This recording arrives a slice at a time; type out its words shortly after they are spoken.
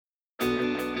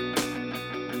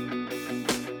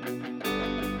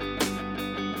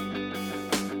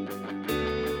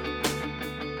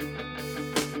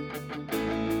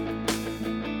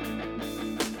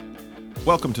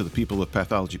Welcome to the People of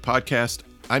Pathology podcast.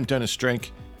 I'm Dennis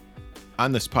Strank.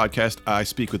 On this podcast, I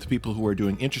speak with people who are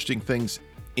doing interesting things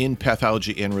in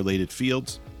pathology and related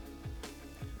fields.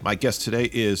 My guest today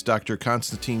is Dr.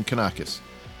 Konstantin Kanakis.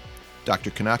 Dr.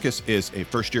 Kanakis is a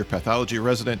first-year pathology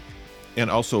resident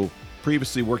and also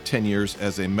previously worked 10 years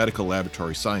as a medical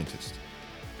laboratory scientist.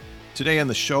 Today on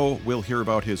the show, we'll hear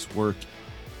about his work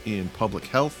in public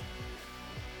health,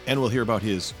 and we'll hear about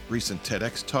his recent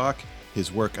TEDx talk, his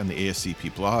work on the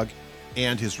ASCP blog,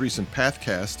 and his recent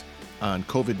Pathcast on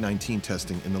COVID-19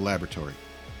 testing in the laboratory.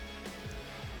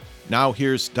 Now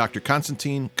here's Dr.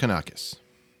 Konstantin Kanakis.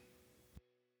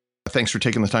 Thanks for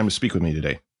taking the time to speak with me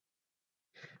today.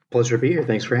 Pleasure to be here.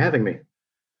 Thanks for having me.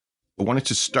 I wanted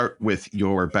to start with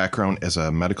your background as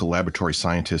a medical laboratory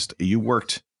scientist. You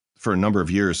worked for a number of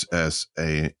years as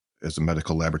a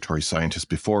medical laboratory scientist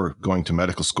before going to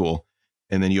medical school,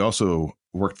 and then you also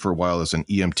worked for a while as an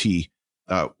EMT.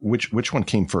 Which one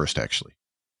came first, actually?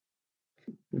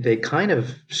 They kind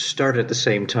of started at the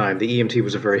same time. The EMT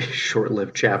was a very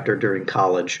short-lived chapter during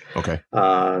college. Okay.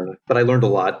 But I learned a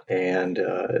lot, and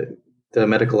the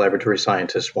medical laboratory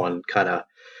scientist one kind of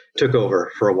took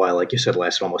over for a while. Like you said,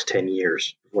 lasted almost 10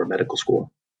 years before medical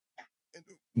school.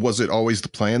 Was it always the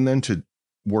plan then to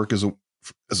work as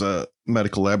a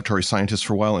medical laboratory scientist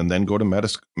for a while and then go to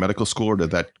medical school, or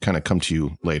did that kind of come to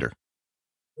you later?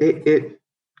 It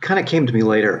kind of came to me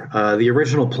later. The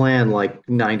original plan, like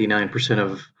 99%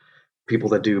 of people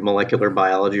that do molecular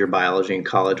biology or biology in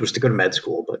college, was to go to med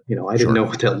school. But, I didn't know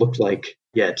what that looked like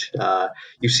yet.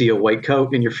 You see a white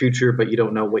coat in your future, but you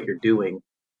don't know what you're doing.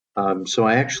 So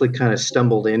I actually kind of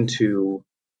stumbled into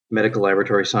medical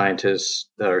laboratory scientists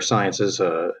or science as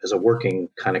a working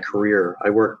kind of career. I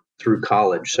worked through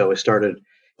college. So I started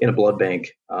in a blood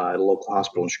bank at a local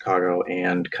hospital in Chicago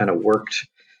and kind of worked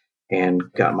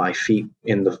and got my feet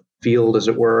in the field, as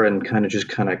it were, and kind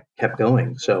of kept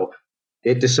going. So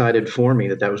it decided for me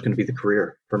that was going to be the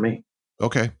career for me.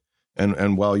 Okay.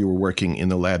 And while you were working in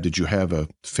the lab, did you have a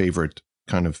favorite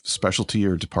kind of specialty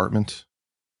or department?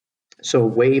 So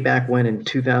way back when in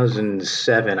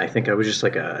 2007, I think I was just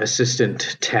like an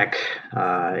assistant tech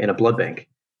in a blood bank.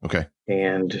 Okay.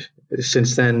 And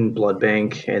since then, blood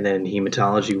bank and then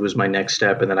hematology was my next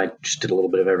step. And then I just did a little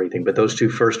bit of everything. But those two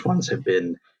first ones have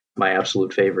been my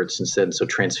absolute favorites since then. So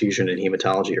transfusion and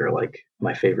hematology are like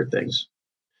my favorite things.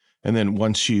 And then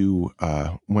once you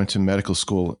went to medical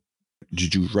school,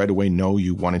 did you right away know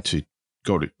you wanted to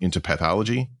go into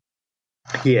pathology?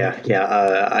 Yeah.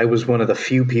 I was one of the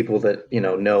few people that,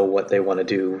 know what they want to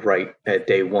do right at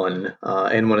day one,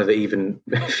 and one of the even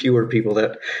fewer people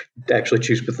that actually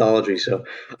choose pathology. So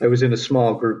I was in a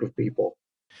small group of people.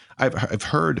 I've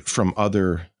heard from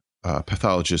other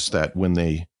pathologists that when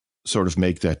they sort of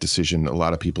make that decision, a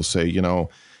lot of people say,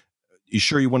 you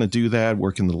sure you want to do that?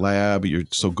 Work in the lab? You're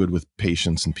so good with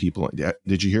patients and people.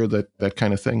 Did you hear that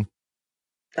kind of thing?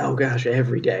 Oh gosh,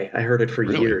 every day. I heard it for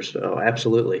Really? years. Oh,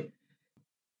 absolutely.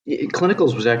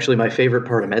 Clinicals was actually my favorite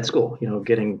part of med school.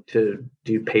 Getting to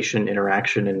do patient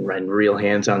interaction and real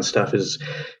hands-on stuff is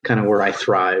kind of where I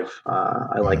thrive.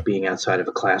 I like being outside of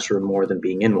a classroom more than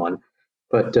being in one.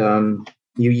 But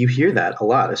you hear that a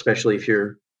lot, especially if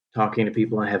you're talking to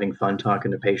people and having fun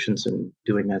talking to patients and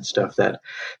doing that stuff, that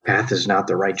path is not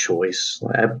the right choice.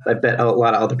 I bet a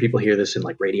lot of other people hear this in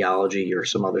like radiology or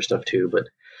some other stuff too, but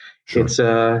Sure. it's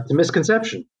a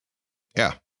misconception.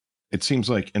 Yeah. It seems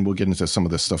like, and we'll get into some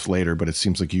of this stuff later, but it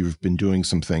seems like you've been doing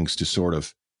some things to sort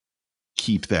of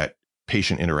keep that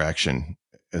patient interaction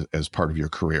as part of your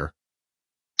career.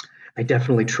 I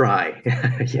definitely try.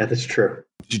 Yeah, that's true.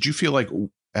 Did you feel like,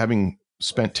 having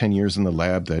spent 10 years in the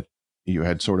lab, that you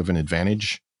had sort of an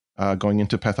advantage going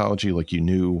into pathology? Like you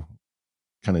knew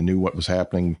what was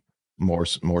happening more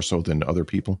so than other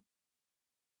people?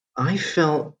 I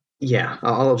felt, yeah,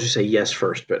 I'll just say yes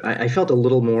first, but I felt a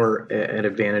little more at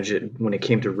advantage when it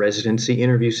came to residency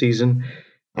interview season.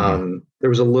 There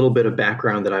was a little bit of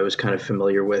background that I was kind of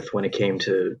familiar with when it came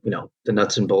to, the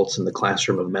nuts and bolts in the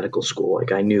classroom of medical school.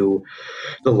 Like I knew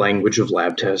the language of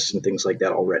lab tests and things like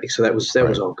that already. So that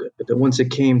was all good. But then once it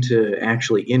came to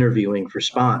actually interviewing for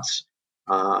spots,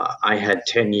 I had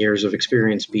 10 years of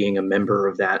experience being a member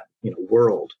of that,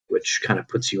 world, which kind of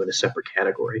puts you in a separate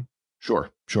category. Sure.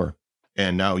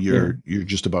 And now you're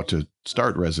just about to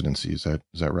start residency. Is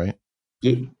that right?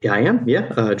 Yeah, I am.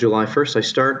 Yeah. July 1st, I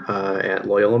start at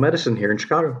Loyola Medicine here in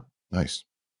Chicago. Nice.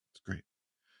 That's great.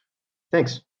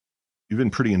 Thanks. You've been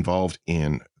pretty involved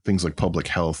in things like public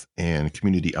health and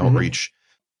community outreach.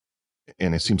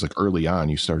 And it seems like early on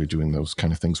you started doing those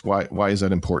kind of things. Why is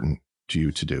that important to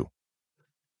you to do?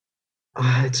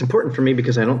 It's important for me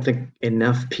because I don't think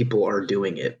enough people are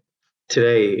doing it.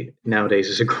 nowadays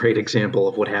is a great example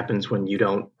of what happens when you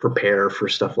don't prepare for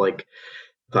stuff like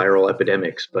viral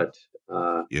epidemics. But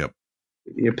Yep.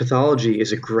 pathology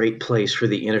is a great place for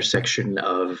the intersection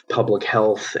of public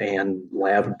health and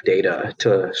lab data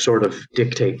to sort of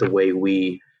dictate the way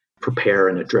we prepare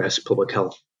and address public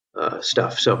health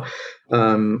stuff. So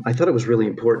I thought it was really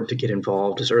important to get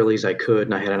involved as early as I could,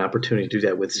 and I had an opportunity to do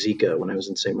that with Zika when I was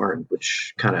in St. Martin,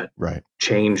 which kind of Right.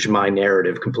 changed my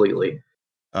narrative completely.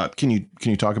 Can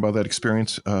you talk about that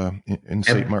experience in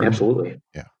St. Martin? Absolutely.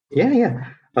 Yeah.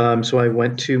 Yeah. So I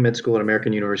went to med school at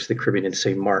American University of the Caribbean in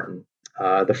St. Martin.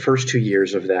 The first 2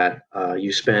 years of that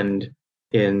you spend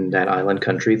in that island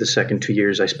country. The second 2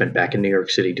 years I spent back in New York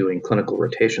City doing clinical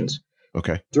rotations.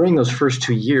 Okay. During those first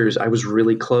 2 years, I was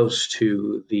really close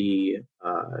to the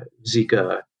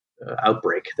Zika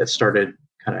outbreak that started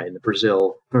kind of in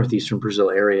the northeastern Brazil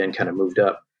area and kind of moved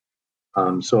up.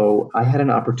 So I had an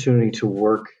opportunity to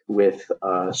work with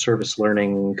a service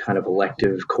learning kind of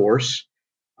elective course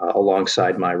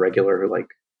alongside my regular,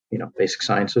 basic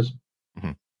sciences.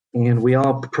 Mhm. And we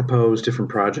all proposed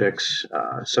different projects.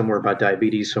 Some were about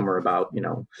diabetes, some were about,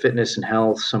 fitness and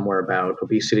health, some were about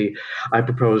obesity. I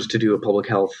proposed to do a public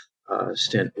health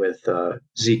stint with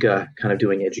Zika, kind of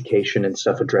doing education and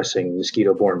stuff addressing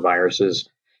mosquito-borne viruses,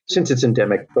 since it's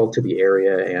endemic both to the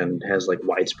area and has like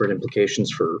widespread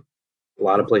implications for a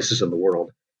lot of places in the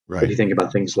world. Right. If you think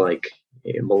about things like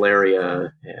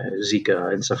malaria,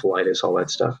 Zika, encephalitis, all that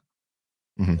stuff.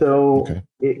 Mm-hmm. So Okay.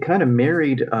 it kind of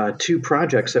married two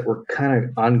projects that were kind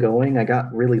of ongoing. I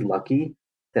got really lucky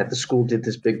that the school did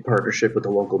this big partnership with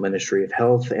the local Ministry of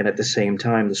Health. And at the same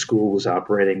time, the school was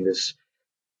operating this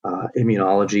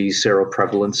immunology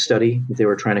seroprevalence study. They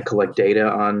were trying to collect data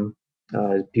on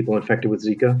people infected with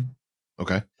Zika.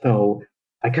 Okay. So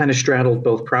I kind of straddled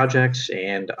both projects,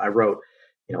 and I wrote,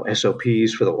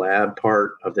 SOPs for the lab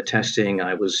part of the testing.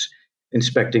 I was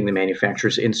inspecting the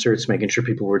manufacturer's inserts, making sure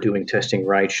people were doing testing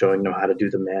right, showing them how to do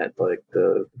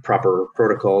the proper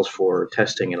protocols for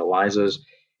testing and ELISAs.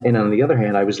 And on the other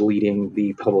hand, I was leading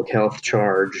the public health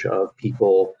charge of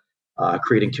people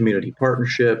creating community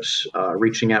partnerships,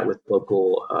 reaching out with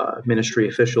local ministry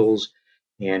officials,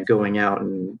 and going out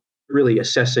and really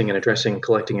assessing and addressing and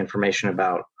collecting information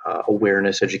about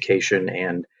awareness, education,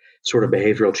 and sort of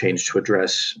behavioral change to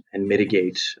address and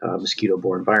mitigate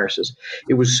mosquito-borne viruses.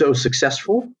 It was so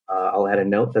successful. I'll add a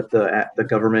note that the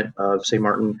government of St.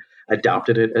 Martin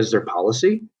adopted it as their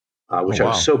policy, which I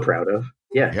was so proud of.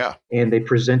 Yeah. And they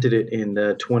presented it in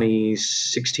the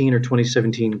 2016 or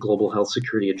 2017 Global Health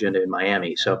Security Agenda in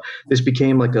Miami. So this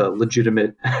became like a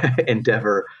legitimate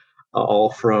endeavor, all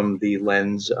from the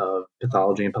lens of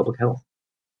pathology and public health.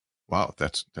 Wow,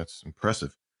 that's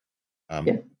impressive.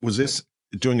 Was this,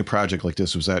 doing a project like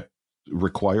this, was that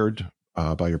required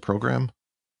by your program,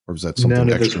 or was that something None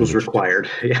of extra this was required?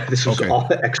 Yeah, this was all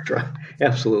extra.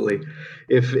 Absolutely.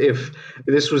 If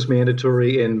this was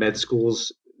mandatory in med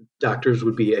schools, doctors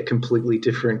would be a completely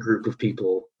different group of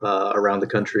people around the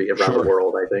country, around the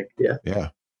world, I think. Yeah. Yeah.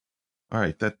 All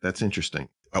right. That's interesting.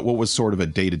 What was sort of a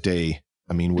day-to-day?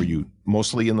 I mean, were you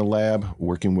mostly in the lab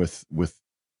working with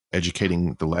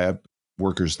educating the lab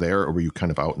workers there, or were you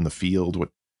kind of out in the field?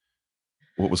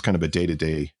 What was kind of a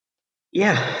day-to-day?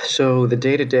 Yeah. So the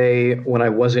day-to-day when I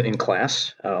wasn't in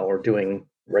class or doing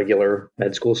regular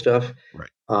med school stuff, right.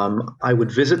 I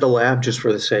would visit the lab just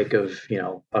for the sake of,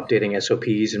 updating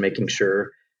SOPs and making sure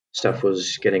stuff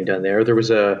was getting done there. There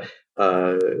was a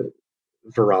virologist,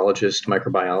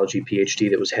 microbiology PhD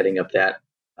that was heading up that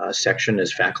section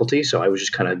as faculty. So I was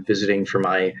just kind of visiting for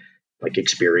my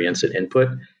experience and input.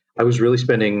 I was really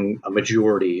spending a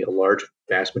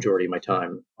vast majority of my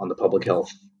time on the public health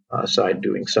side,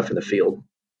 doing stuff in the field.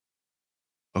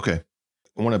 Okay.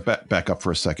 I want to back up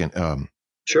for a second.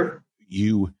 Sure.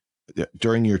 You,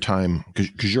 during your time,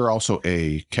 because you're also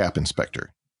a CAP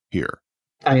inspector here.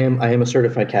 I am a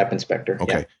certified CAP inspector.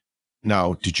 Okay. Yeah.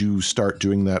 Now, did you start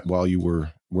doing that while you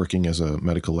were working as a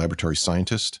medical laboratory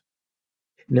scientist?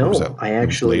 No, I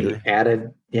actually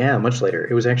added, much later.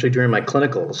 It was actually during my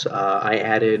clinicals. I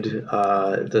added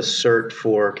the cert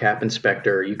for CAP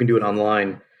inspector. You can do it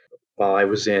online while I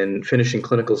was finishing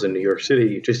clinicals in New York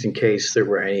City, just in case there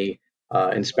were any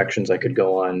inspections I could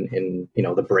go on in,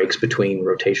 the breaks between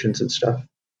rotations and stuff.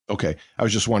 Okay. I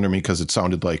was just wondering because it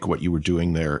sounded like what you were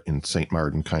doing there in St.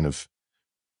 Martin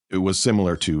it was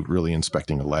similar to really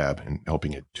inspecting a lab and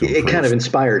helping it to improve. It kind of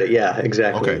inspired it. Yeah,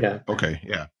 exactly. Okay. Yeah. Okay.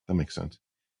 Yeah, that makes sense.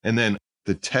 And then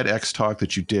the TEDx talk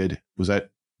that you did, was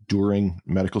that during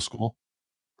medical school?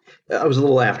 I was a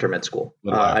little after med school. A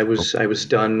little after. I was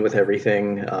done with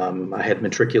everything. I had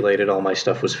matriculated, all my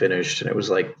stuff was finished, and it was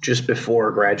like just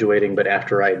before graduating, but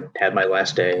after I had my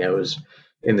last day, I was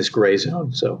in this gray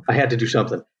zone. So I had to do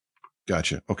something.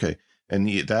 Gotcha. Okay. And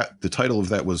the title of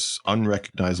that was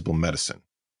Unrecognizable Medicine.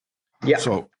 Yeah.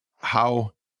 So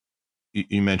how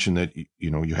you mentioned that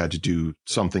you had to do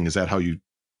something. Is that how you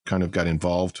kind of got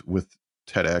involved with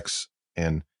TEDx,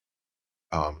 and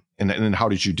then how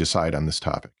did you decide on this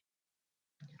topic?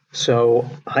 So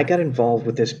I got involved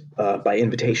with this by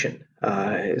invitation.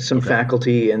 Some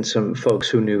faculty and some folks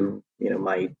who knew,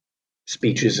 my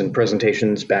speeches and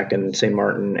presentations back in St.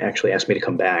 Martin actually asked me to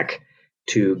come back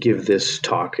to give this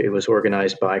talk. It was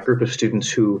organized by a group of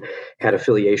students who had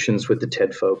affiliations with the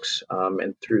TED folks,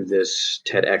 and through this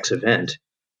TEDx event.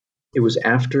 It was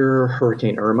after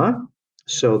Hurricane Irma,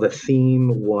 so the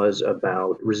theme was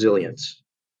about resilience.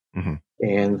 Mm-hmm.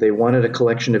 And they wanted a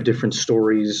collection of different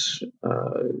stories,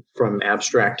 from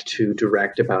abstract to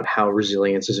direct, about how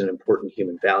resilience is an important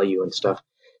human value and stuff.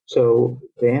 So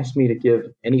they asked me to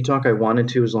give any talk I wanted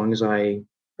to, as long as I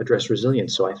address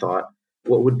resilience. So I thought,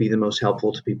 what would be the most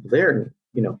helpful to people there? And,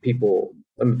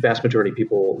 a vast majority of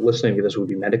people listening to this would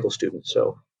be medical students.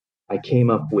 So I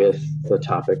came up with the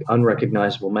topic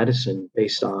unrecognizable medicine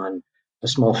based on a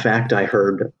small fact I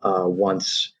heard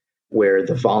once, where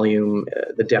the volume,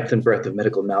 the depth and breadth of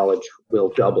medical knowledge will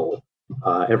double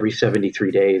every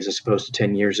 73 days, as opposed to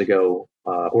 10 years ago,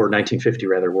 or 1950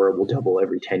 rather, where it will double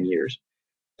every 10 years.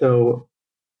 So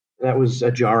that was a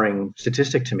jarring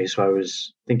statistic to me. So I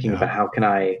was thinking about how can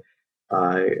I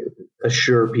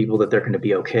assure people that they're going to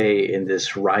be okay in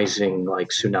this rising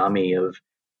tsunami of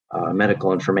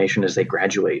medical information as they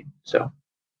graduate. So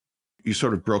you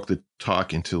sort of broke the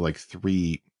talk into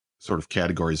three sort of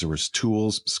categories. There was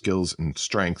tools, skills, and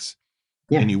strengths.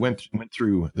 Yeah. And you went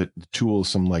through the tools,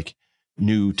 some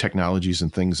new technologies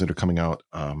and things that are coming out.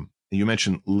 You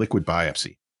mentioned liquid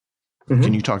biopsy. Mm-hmm.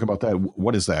 Can you talk about that?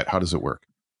 What is that? How does it work?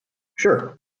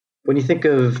 Sure. When you think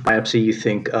of biopsy, you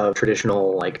think of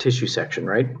traditional tissue section,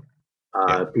 right?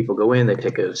 Yeah. People go in, they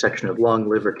take a section of lung,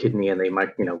 liver, kidney, and they might,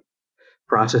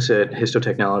 process it,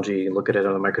 histotechnology, look at it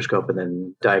on a microscope, and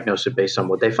then diagnose it based on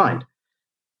what they find.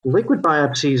 Liquid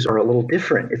biopsies are a little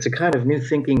different. It's a kind of new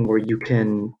thinking where you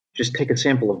can just take a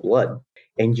sample of blood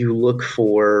and you look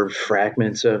for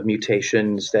fragments of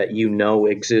mutations that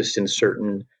exist in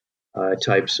certain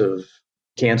types of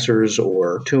cancers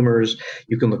or tumors.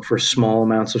 You can look for small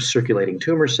amounts of circulating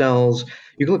tumor cells.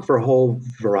 You can look for a whole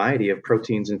variety of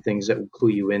proteins and things that will clue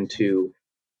you into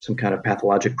some kind of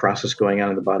pathologic process going on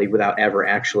in the body without ever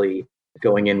actually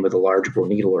going in with a large bore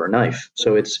needle or a knife.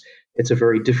 So it's a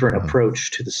very different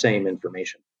approach to the same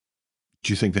information.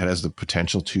 Do you think that has the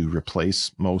potential to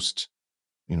replace most,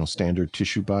 standard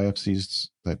tissue biopsies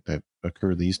that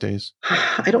occur these days?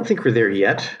 I don't think we're there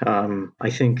yet. I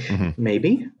think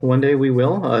maybe one day we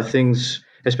will. Things,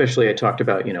 especially I talked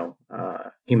about,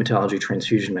 hematology,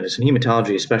 transfusion medicine.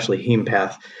 Hematology, especially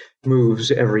hemopath,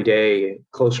 moves every day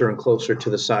closer and closer to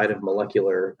the side of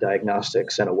molecular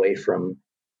diagnostics and away from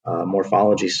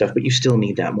morphology stuff. But you still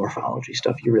need that morphology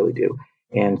stuff. You really do.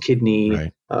 And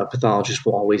kidney pathologists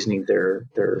will always need their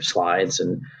slides,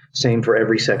 and same for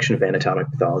every section of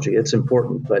anatomic pathology. It's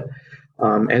important, but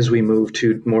as we move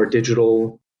to more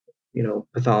digital,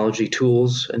 pathology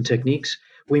tools and techniques,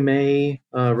 we may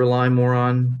rely more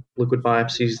on liquid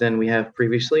biopsies than we have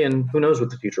previously, and who knows what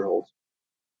the future holds.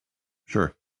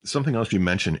 Sure. Something else you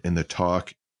mentioned in the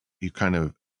talk, you kind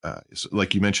of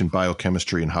you mentioned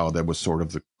biochemistry and how that was sort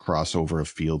of the crossover of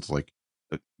fields,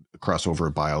 crossover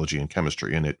of biology and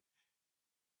chemistry, and it,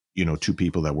 two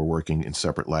people that were working in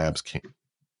separate labs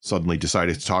suddenly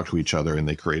decided to talk to each other, and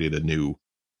they created a new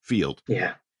field.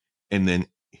 Yeah. And then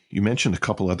you mentioned a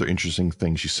couple other interesting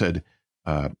things. You said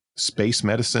space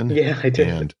medicine. Yeah, I did.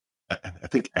 And I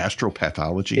think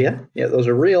astropathology. Yeah, those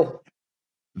are real.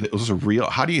 Those are real.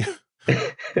 How do you?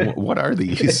 What are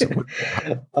these?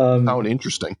 Sound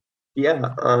interesting. Yeah,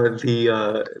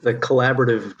 the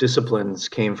collaborative disciplines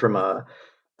came from a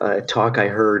talk I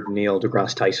heard Neil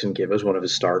deGrasse Tyson give as one of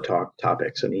his star talk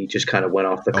topics, and he just kind of went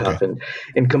off the cuff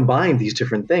and combined these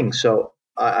different things. So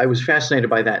I was fascinated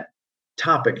by that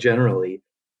topic generally,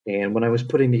 and when I was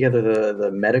putting together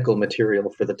the medical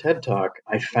material for the TED Talk,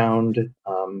 I found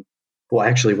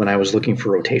when I was looking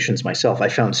for rotations myself, I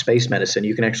found space medicine.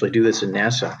 You can actually do this in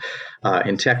NASA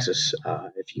in Texas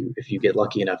if you get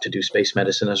lucky enough to do space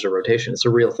medicine as a rotation. It's a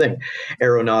real thing.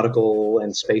 Aeronautical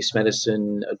and space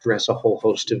medicine address a whole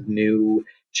host of new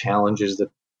challenges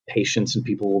that patients and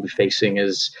people will be facing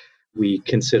as we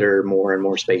consider more and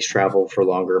more space travel for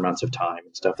longer amounts of time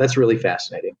and stuff. That's really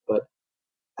fascinating. But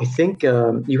I think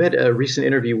you had a recent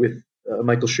interview with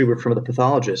Michael Schubert from The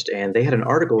Pathologist, and they had an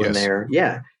article in Yes. there,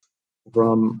 yeah,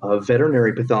 from a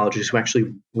veterinary pathologist who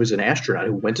actually was an astronaut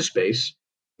who went to space,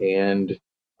 and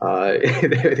I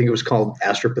think it was called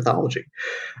astropathology.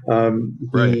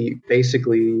 Right. He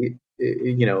basically,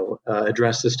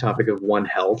 addressed this topic of One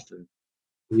Health, and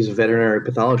he's a veterinary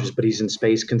pathologist, but he's in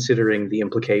space considering the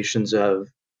implications of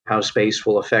how space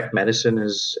will affect medicine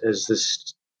as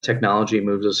this technology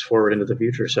moves us forward into the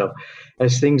future. So,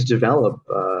 as things develop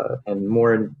and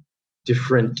more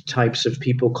different types of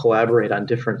people collaborate on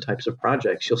different types of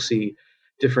projects, you'll see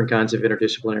different kinds of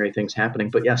interdisciplinary things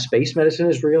happening. But yeah, space medicine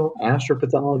is real,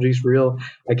 astropathology is real.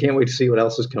 I can't wait to see what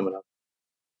else is coming up.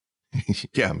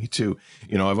 Yeah, me too.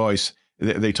 I've always,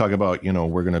 they talk about,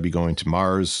 we're going to be going to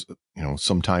Mars,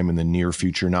 sometime in the near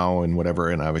future now and whatever.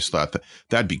 And I always thought that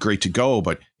that'd be great to go,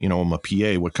 but, I'm a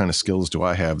PA. What kind of skills do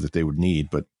I have that they would need?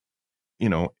 But,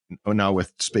 now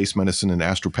with space medicine and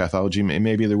astropathology,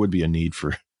 maybe there would be a need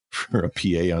for a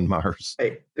PA on Mars.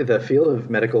 The field of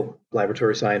medical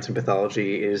laboratory science and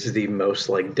pathology is the most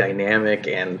dynamic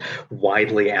and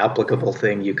widely applicable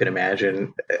thing you can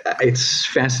imagine. It's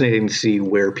fascinating to see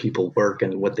where people work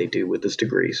and what they do with this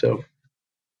degree. So,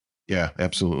 yeah,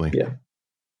 absolutely. Yeah.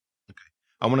 Okay.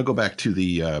 I want to go back to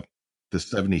the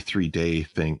 73-day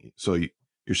thing. So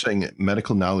you're saying that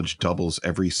medical knowledge doubles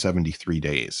every 73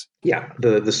 days. Yeah,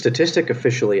 the statistic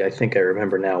officially, I think I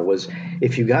remember now, was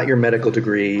if you got your medical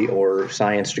degree or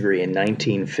science degree in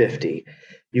 1950,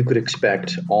 you could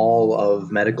expect all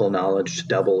of medical knowledge to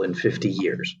double in 50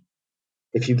 years.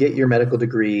 If you get your medical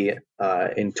degree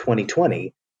in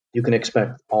 2020, you can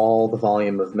expect all the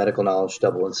volume of medical knowledge to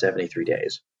double in 73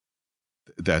 days.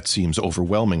 That seems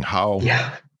overwhelming.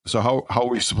 Yeah. So how are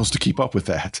we supposed to keep up with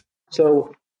that?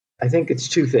 So I think it's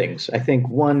two things. I think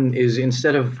one is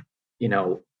instead of,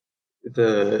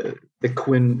 the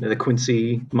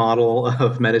Quincy model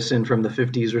of medicine from the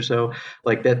 50s or so,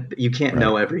 like that, you can't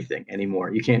know everything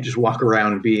anymore. You can't just walk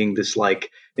around being this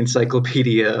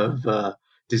encyclopedia of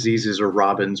diseases or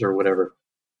Robbins or whatever.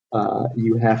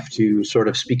 You have to sort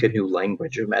of speak a new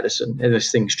language of medicine. And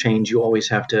as things change, you always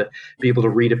have to be able to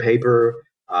read a paper,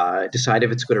 decide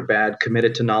if it's good or bad, commit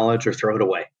it to knowledge, or throw it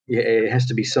away. It has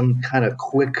to be some kind of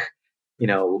quick,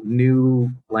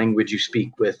 new language you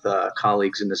speak with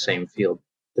colleagues in the same field.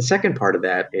 The second part of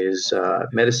that is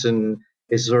medicine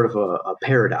is sort of a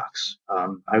paradox.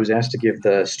 I was asked to give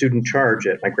the student charge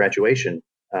at my graduation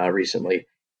recently,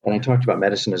 and I talked about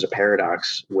medicine as a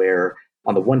paradox where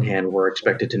on the one hand, we're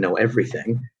expected to know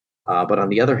everything, but on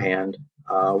the other hand,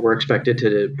 we're expected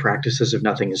to practice as if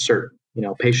nothing is certain.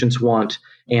 Patients want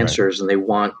answers and they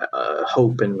want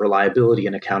hope and reliability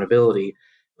and accountability.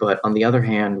 But on the other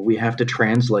hand, we have to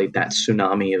translate that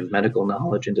tsunami of medical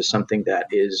knowledge into something that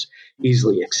is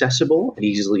easily accessible and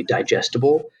easily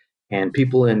digestible. And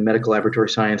people in medical laboratory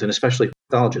science, and especially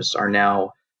pathologists, are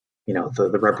now,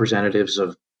 the representatives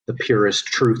of the purest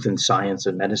truth in science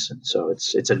and medicine. So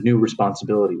it's a new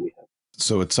responsibility we have.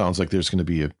 So it sounds like there's going to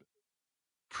be a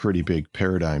pretty big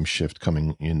paradigm shift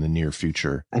coming in the near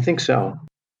future. I think so.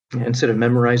 Instead of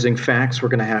memorizing facts, we're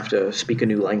going to have to speak a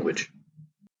new language.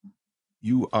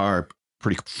 You are a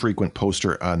pretty frequent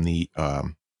poster on the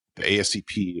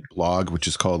ASCP blog, which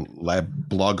is called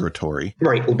Lablogatory.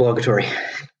 Right, Lablogatory.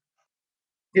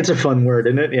 It's a fun word,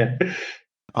 isn't it? Yeah.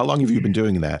 How long have you been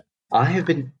doing that? I have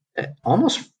been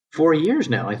almost 4 years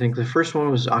now. I think the first one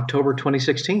was October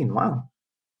 2016. Wow.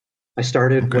 I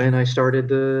started when I started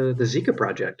the Zika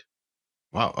project.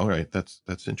 Wow. All right.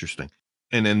 That's interesting.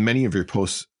 And then many of your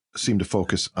posts seem to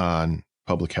focus on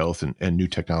public health and new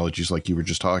technologies like you were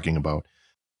just talking about.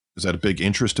 Is that a big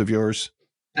interest of yours?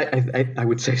 I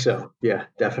would say so. Yeah,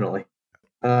 definitely.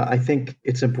 I think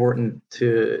it's important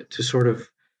to sort of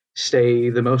stay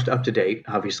the most up to date.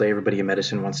 Obviously, everybody in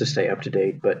medicine wants to stay up to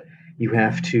date, but you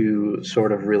have to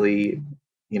sort of really,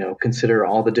 consider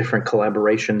all the different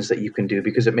collaborations that you can do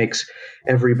because it makes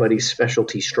everybody's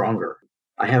specialty stronger.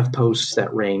 I have posts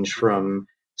that range from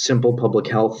simple public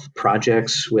health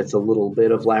projects with a little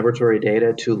bit of laboratory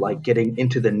data to getting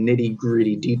into the nitty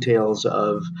gritty details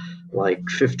of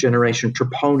fifth generation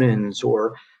troponins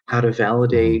or how to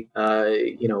validate,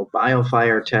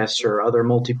 biofire tests or other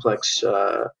multiplex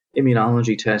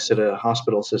immunology tests at a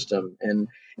hospital system and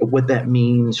what that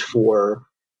means for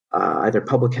either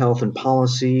public health and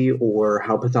policy or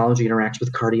how pathology interacts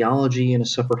with cardiology in a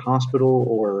separate hospital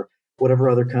or whatever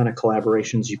other kind of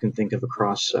collaborations you can think of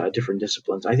across different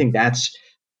disciplines. I think that's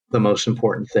the most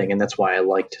important thing, and that's why I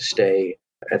like to stay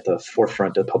at the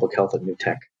forefront of public health and new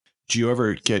tech. Do you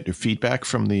ever get your feedback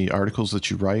from the articles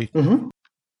that you write? Mm-hmm.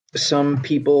 Some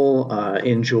people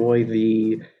enjoy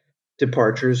the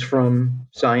departures from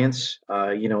science.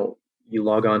 You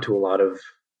log on to a lot of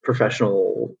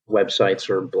professional websites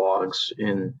or blogs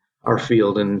in our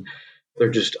field, and they're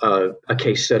just a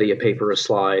case study, a paper, a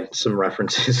slide, some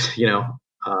references,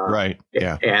 Right.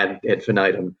 Yeah. ad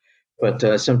infinitum.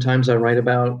 But sometimes I write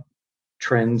about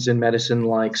trends in medicine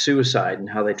like suicide and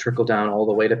how they trickle down all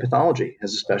the way to pathology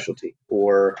as a specialty,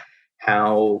 or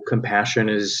how compassion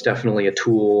is definitely a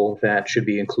tool that should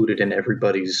be included in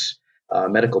everybody's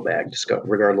medical bag,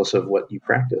 regardless of what you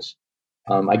practice.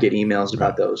 I get emails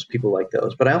about those. People like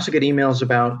those. But I also get emails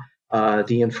about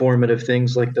the informative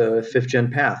things like the fifth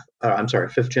gen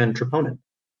troponin.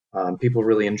 People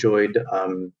really enjoyed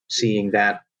seeing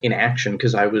that in action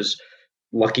because I was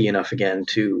lucky enough again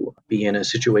to be in a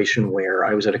situation where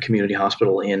I was at a community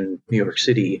hospital in New York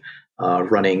City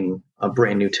running a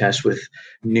brand new test with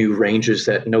new ranges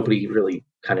that nobody really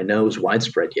kind of knows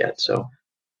widespread yet. So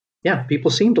yeah,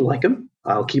 people seem to like them.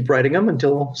 I'll keep writing them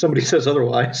until somebody says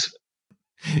otherwise.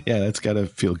 Yeah, that's got to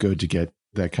feel good to get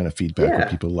that kind of feedback when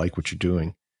people like what you're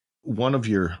doing. One of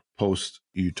your posts,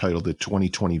 you titled it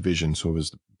 2020 Vision. So it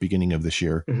was the beginning of this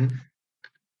year. Mm-hmm.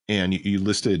 And you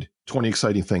listed 20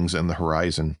 exciting things on the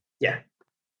horizon. Yeah.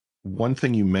 One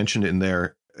thing you mentioned in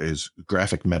there is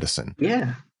graphic medicine.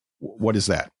 Yeah. What is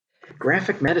that?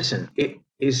 Graphic medicine. It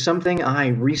is something I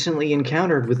recently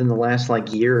encountered within the last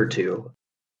year or two.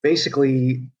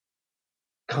 Basically,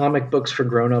 comic books for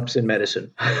grown-ups in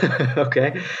medicine.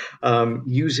 Okay.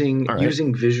 Using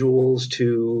visuals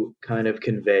to kind of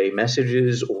convey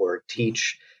messages or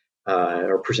teach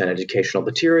or present educational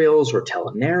materials or tell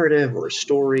a narrative or a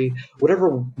story,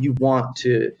 whatever you want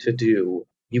to do,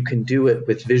 you can do it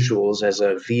with visuals as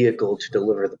a vehicle to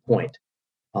deliver the point.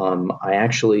 I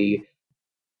actually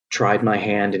tried my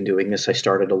hand in doing this. I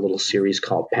started a little series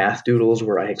called Path Doodles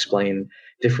where I explain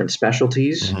different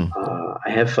specialties. Mm-hmm. I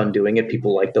have fun doing it.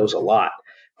 People like those a lot.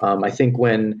 I think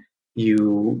when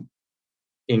you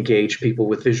engage people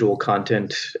with visual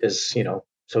content, as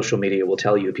social media will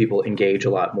tell you, people engage a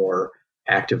lot more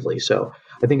actively. So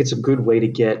I think it's a good way to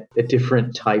get a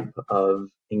different type of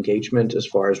engagement as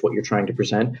far as what you're trying to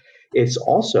present. It's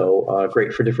also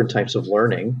great for different types of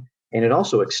learning, and it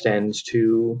also extends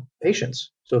to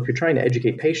patients. So if you're trying to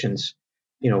educate patients,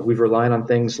 we've relied on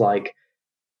things like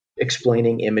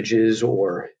explaining images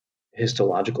or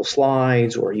histological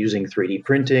slides or using 3D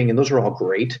printing, and those are all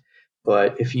great.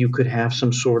 But if you could have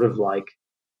some sort of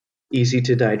easy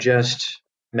to digest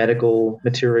medical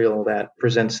material that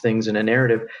presents things in a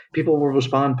narrative, people will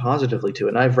respond positively to it.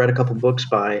 And I've read a couple books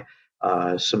by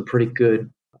some pretty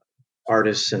good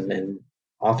artists and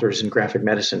authors in graphic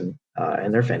medicine,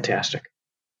 and they're fantastic.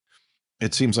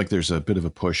 It seems like there's a bit of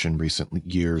a push in recent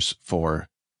years for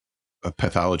a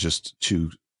pathologist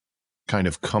to kind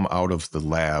of come out of the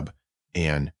lab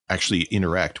and actually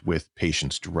interact with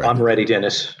patients directly. I'm ready,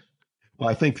 Dennis. Well,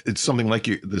 I think it's something like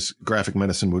this graphic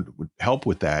medicine would help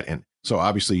with that. And so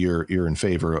obviously you're in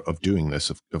favor of doing this,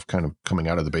 of kind of coming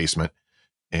out of the basement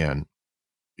and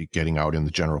getting out in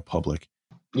the general public.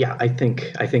 Yeah, I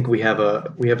think we have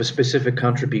a specific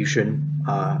contribution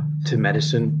to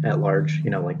medicine at large.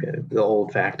 The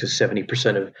old fact is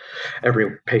 70% of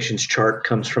every patient's chart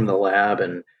comes from the lab,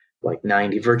 and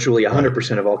virtually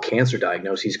 100% of all cancer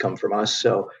diagnoses come from us.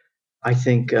 So I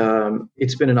think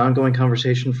it's been an ongoing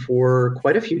conversation for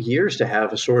quite a few years to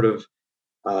have a sort of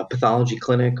pathology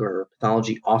clinic or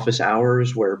pathology office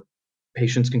hours where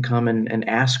patients can come and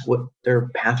ask what their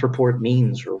path report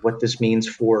means or what this means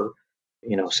for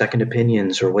second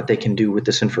opinions or what they can do with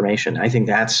this information. I think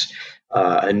that's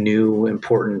a new,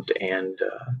 important, and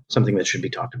something that should be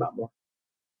talked about more.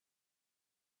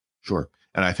 Sure.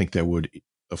 And I think that would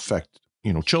affect,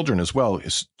 children as well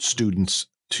as students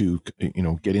to,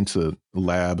 get into the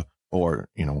lab or,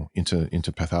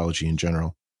 into pathology in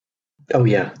general. Oh,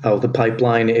 yeah. Oh, the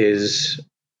pipeline is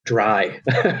dry.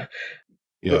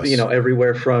 Yes.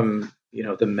 Everywhere from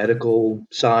the medical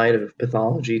side of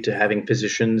pathology to having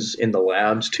physicians in the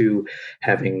labs to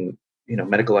having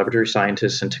medical laboratory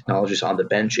scientists and technologists on the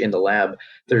bench in the lab.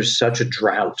 There's such a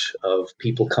drought of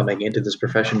people coming into this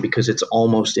profession because it's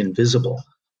almost invisible.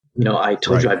 I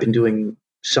told you I've been doing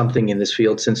something in this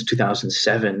field since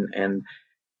 2007, and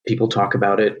people talk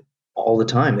about it all the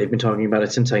time. They've been talking about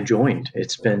it since I joined.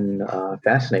 It's been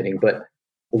fascinating, but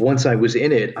once I was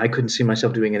in it, I couldn't see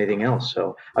myself doing anything else.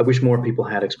 So I wish more people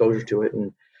had exposure to it.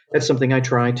 And that's something I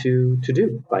try to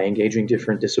do by engaging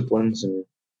different disciplines and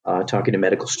talking to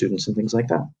medical students and things like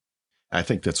that. I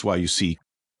think that's why you see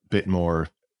a bit more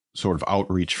sort of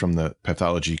outreach from the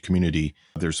pathology community.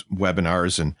 There's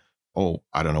webinars and,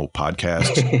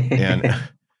 podcasts. And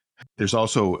there's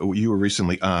also, you were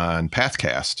recently on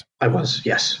Pathcast. I was,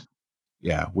 yes.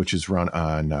 Yeah, which is run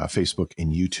on Facebook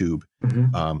and YouTube.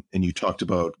 And you talked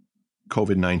about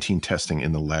COVID-19 testing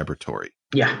in the laboratory.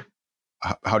 Yeah.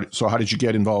 How did you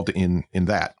get involved in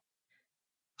that?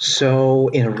 So,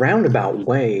 in a roundabout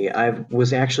way, I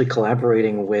was actually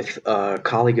collaborating with a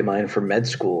colleague of mine from med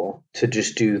school to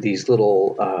just do these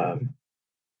little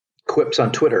quips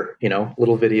on Twitter,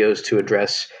 little videos to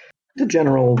address the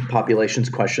general population's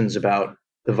questions about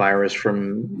the virus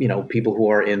from, people who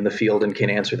are in the field and can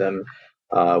answer them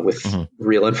with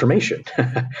real information,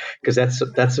 because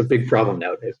that's a big problem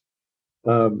nowadays.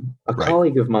 A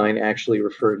colleague of mine actually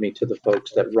referred me to the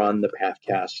folks that run the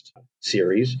Pathcast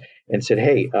series and said,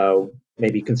 hey,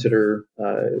 maybe consider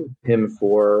him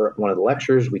for one of the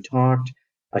lectures.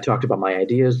 I talked about my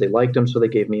ideas. They liked them, so they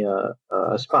gave me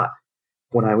a spot.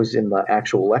 When I was in the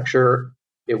actual lecture,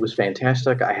 it was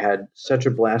fantastic. I had such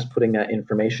a blast putting that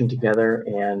information together.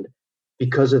 And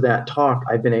because of that talk,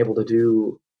 I've been able to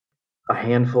do a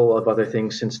handful of other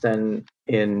things since then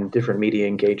in different media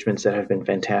engagements that have been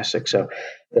fantastic. So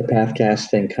the Pathcast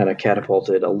thing kind of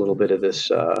catapulted a little bit of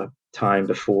this time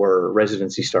before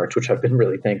residency starts, which I've been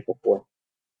really thankful for.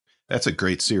 That's a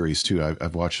great series too.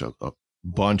 I've watched a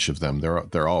bunch of them.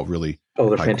 They're all really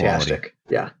they're high fantastic. Quality.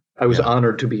 Yeah, I was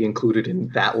honored to be included in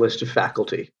that list of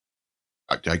faculty.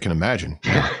 I can imagine.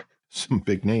 Yeah. Some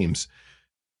big names,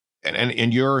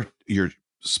 and your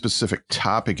specific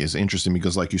topic is interesting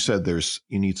because, like you said,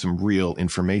 you need some real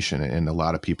information, and a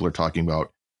lot of people are talking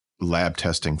about lab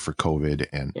testing for COVID,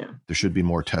 and there should be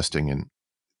more testing, and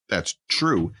that's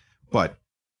true, but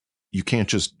you can't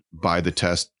just buy the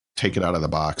test, take it out of the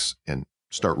box, and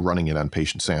start running it on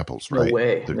patient samples, right? No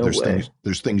way.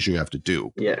 There's things you have to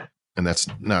do. Yeah. And that's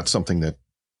not something that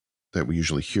we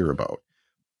usually hear about.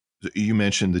 You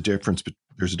mentioned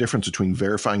there's a difference between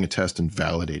verifying a test and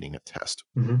validating a test.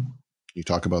 Can you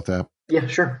talk about that? Yeah,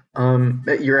 sure.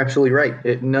 You're absolutely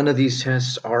right. None of these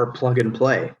tests are plug and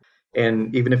play.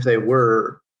 And even if they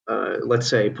were, let's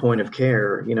say, point of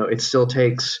care, it still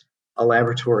takes a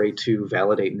laboratory to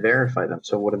validate and verify them.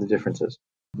 So what are the differences?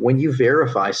 When you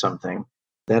verify something,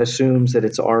 that assumes that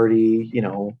it's already,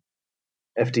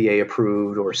 FDA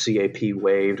approved or CAP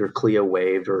waived or CLIA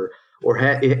waived or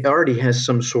it already has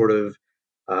some sort of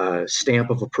stamp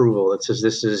of approval that says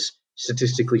this is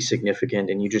statistically significant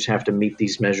and you just have to meet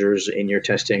these measures in your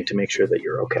testing to make sure that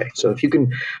you're okay. So if you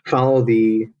can follow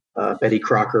the Betty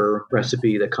Crocker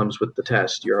recipe that comes with the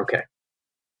test, you're okay.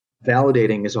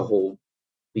 Validating is a whole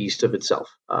beast of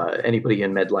itself. Anybody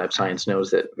in med lab science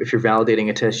knows that if you're validating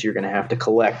a test, you're going to have to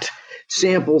collect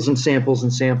samples and samples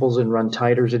and samples and run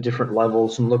titers at different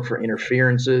levels and look for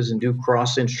interferences and do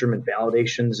cross-instrument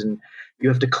validations. And you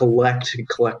have to collect and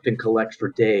collect and collect for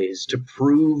days to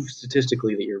prove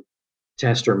statistically that your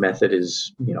test or method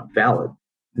is, valid,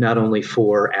 not only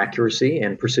for accuracy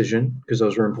and precision, because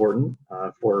those are important,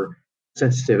 for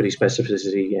sensitivity,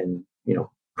 specificity, and,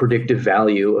 predictive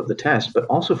value of the test, but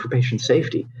also for patient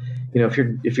safety. If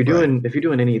you're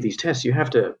doing any of these tests, you have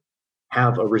to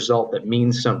have a result that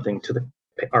means something to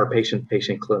our patient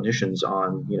clinicians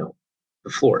on, the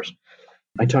floors.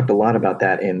 I talked a lot about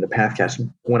that in the Pathcast.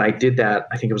 When I did that,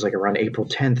 I think it was like around April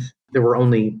 10th, there were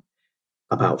only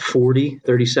about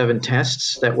 37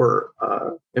 tests that were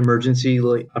emergency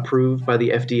approved by the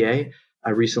FDA. I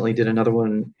recently did another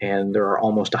one and there are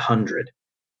almost 100.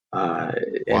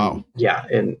 Wow.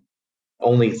 And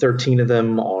only 13 of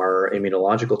them are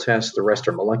immunological tests. The rest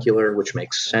are molecular, which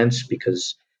makes sense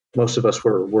because most of us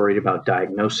were worried about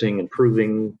diagnosing and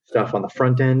proving stuff on the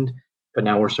front end, but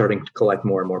now we're starting to collect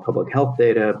more and more public health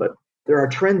data. But there are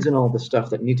trends in all this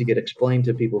stuff that need to get explained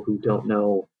to people who don't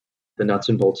know the nuts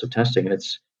and bolts of testing, and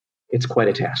it's quite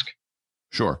a task.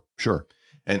 Sure.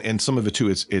 And some of it too,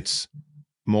 it's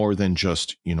more than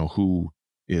just, who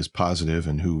is positive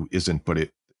and who isn't, but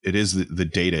it is the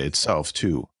data itself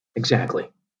too. Exactly.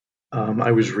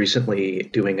 I was recently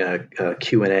doing a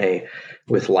Q&A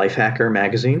with Lifehacker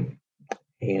magazine,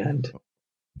 and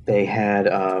they had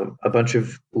a bunch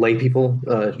of lay people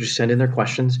just send in their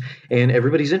questions, and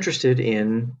everybody's interested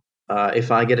in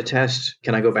if I get a test,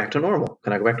 can I go back to normal?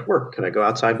 Can I go back to work? Can I go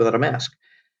outside without a mask?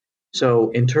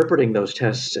 So interpreting those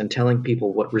tests and telling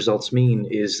people what results mean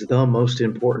is the most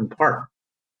important part.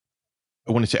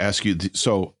 I wanted to ask you,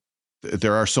 so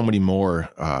there are so many more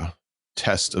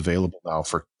tests available now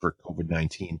for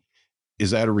COVID-19.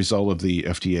 Is that a result of the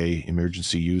FDA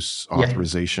emergency use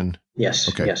authorization? Yes.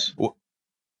 Okay. Yes.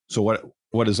 So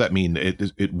what does that mean?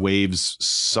 It waives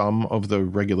some of the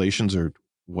regulations, or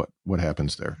what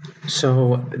happens there?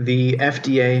 So the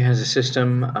FDA has a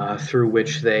system through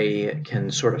which they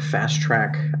can sort of fast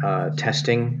track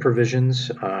testing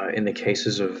provisions in the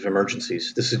cases of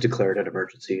emergencies. This is declared an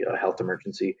emergency, a health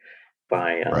emergency,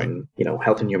 by Right.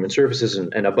 Health and Human Services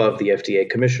and above the FDA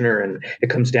commissioner, and it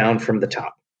comes down from the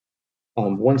top.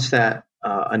 Once that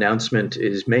announcement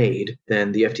is made,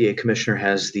 then the FDA commissioner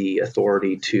has the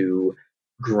authority to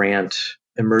grant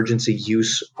emergency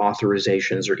use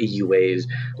authorizations, or EUAs,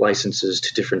 licenses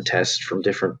to different tests from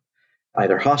different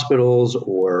either hospitals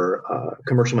or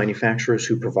commercial manufacturers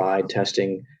who provide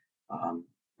testing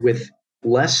with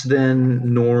less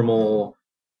than normal,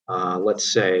 let's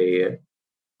say,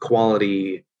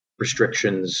 quality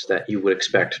restrictions that you would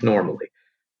expect normally.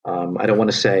 I don't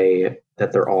want to say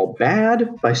that they're all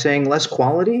bad by saying less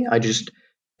quality. I just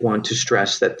want to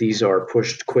stress that these are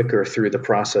pushed quicker through the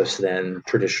process than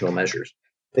traditional measures.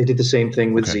 They did the same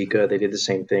thing with Zika. They did the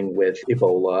same thing with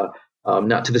Ebola,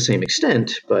 not to the same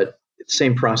extent, but the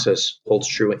same process holds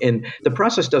true. And the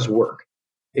process does work.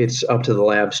 It's up to the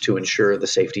labs to ensure the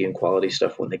safety and quality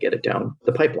stuff when they get it down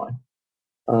the pipeline.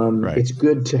 Right. It's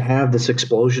good to have this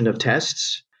explosion of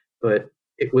tests, but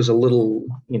it was a little,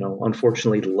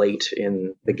 unfortunately late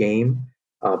in the game.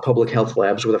 Public health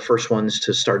labs were the first ones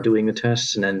to start doing the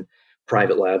tests, and then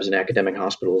private labs and academic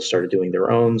hospitals started doing their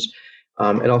own.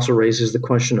 It also raises the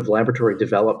question of laboratory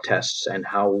developed tests and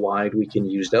how wide we can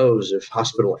use those. If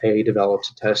Hospital A develops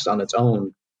a test on its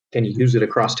own, can you use it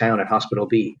across town at Hospital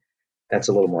B? That's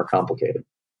a little more complicated.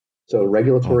 So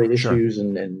regulatory issues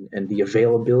and the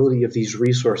availability of these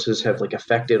resources have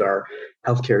affected our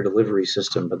healthcare delivery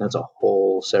system, but that's a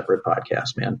whole separate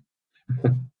podcast, man.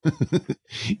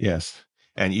 Yes.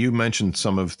 And you mentioned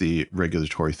some of the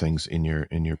regulatory things in your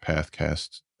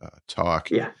Pathcast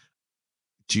talk. Yeah.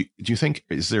 Do you think,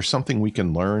 is there something we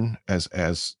can learn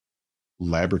as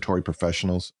laboratory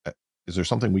professionals? Is there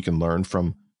something we can learn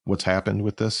from what's happened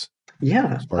with this?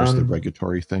 Yeah. As far as the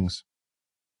regulatory things?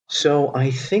 So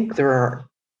I think there are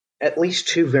at least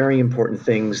two very important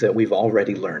things that we've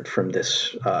already learned from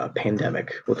this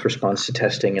pandemic with response to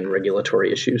testing and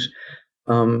regulatory issues.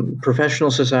 Professional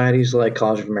societies like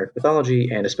College of American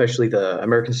Pathology and especially the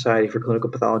American Society for Clinical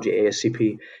Pathology,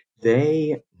 ASCP,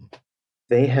 they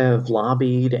have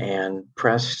lobbied and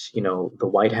pressed, the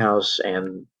White House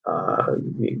and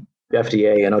the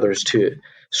FDA and others to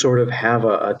sort of have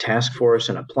a task force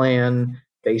and a plan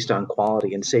based on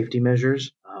quality and safety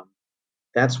measures.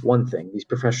 That's one thing. These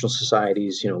professional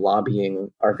societies,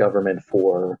 lobbying our government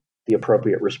for the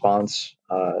appropriate response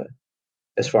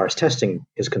as far as testing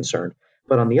is concerned.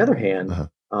 But on the other hand,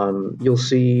 you'll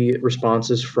see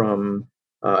responses from,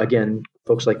 again,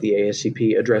 folks like the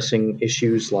ASCP addressing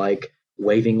issues like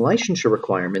waiving licensure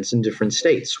requirements in different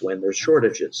states when there's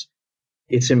shortages.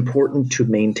 It's important to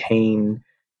maintain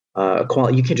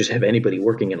quality. You can't just have anybody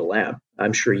working in a lab.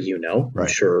 I'm sure you know. Right.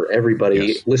 I'm sure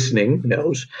everybody listening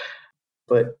knows.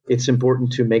 But it's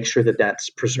important to make sure that that's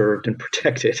preserved and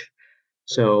protected.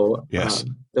 So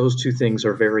those two things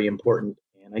are very important.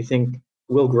 And I think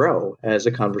will grow as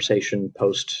a conversation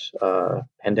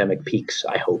post-pandemic peaks,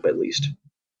 I hope at least.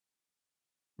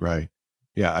 Right.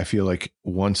 Yeah, I feel like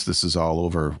once this is all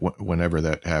over, whenever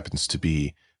that happens to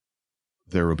be,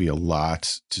 there will be a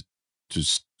lot to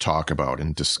just talk about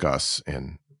and discuss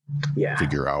and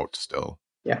figure out still.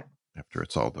 Yeah. After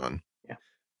it's all done. Yeah.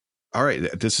 All right.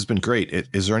 This has been great.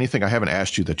 Is there anything I haven't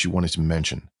asked you that you wanted to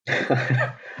mention?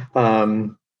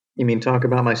 You mean talk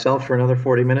about myself for another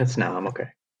 40 minutes? No, I'm okay.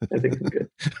 I think I'm good.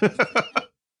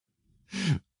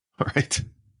 All right.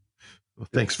 Well,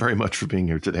 thanks very much for being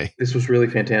here today. This was really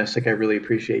fantastic. I really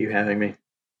appreciate you having me.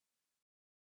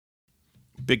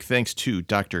 Big thanks to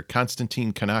Dr.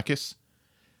 Konstantin Kanakis.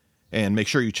 And make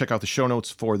sure you check out the show notes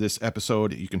for this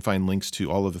episode. You can find links to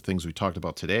all of the things we talked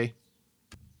about today.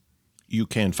 You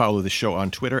can follow the show on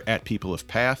Twitter at People of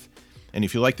Path. And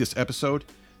if you like this episode,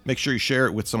 make sure you share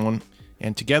it with someone.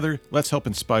 And together, let's help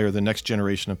inspire the next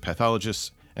generation of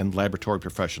pathologists and laboratory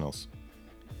professionals.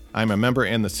 I'm a member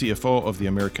and the CFO of the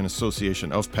American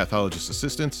Association of Pathologist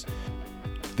Assistants.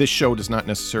 This show does not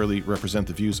necessarily represent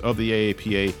the views of the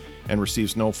AAPA and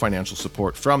receives no financial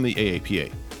support from the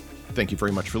AAPA. Thank you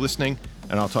very much for listening,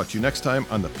 and I'll talk to you next time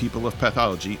on the People of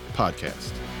Pathology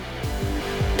podcast.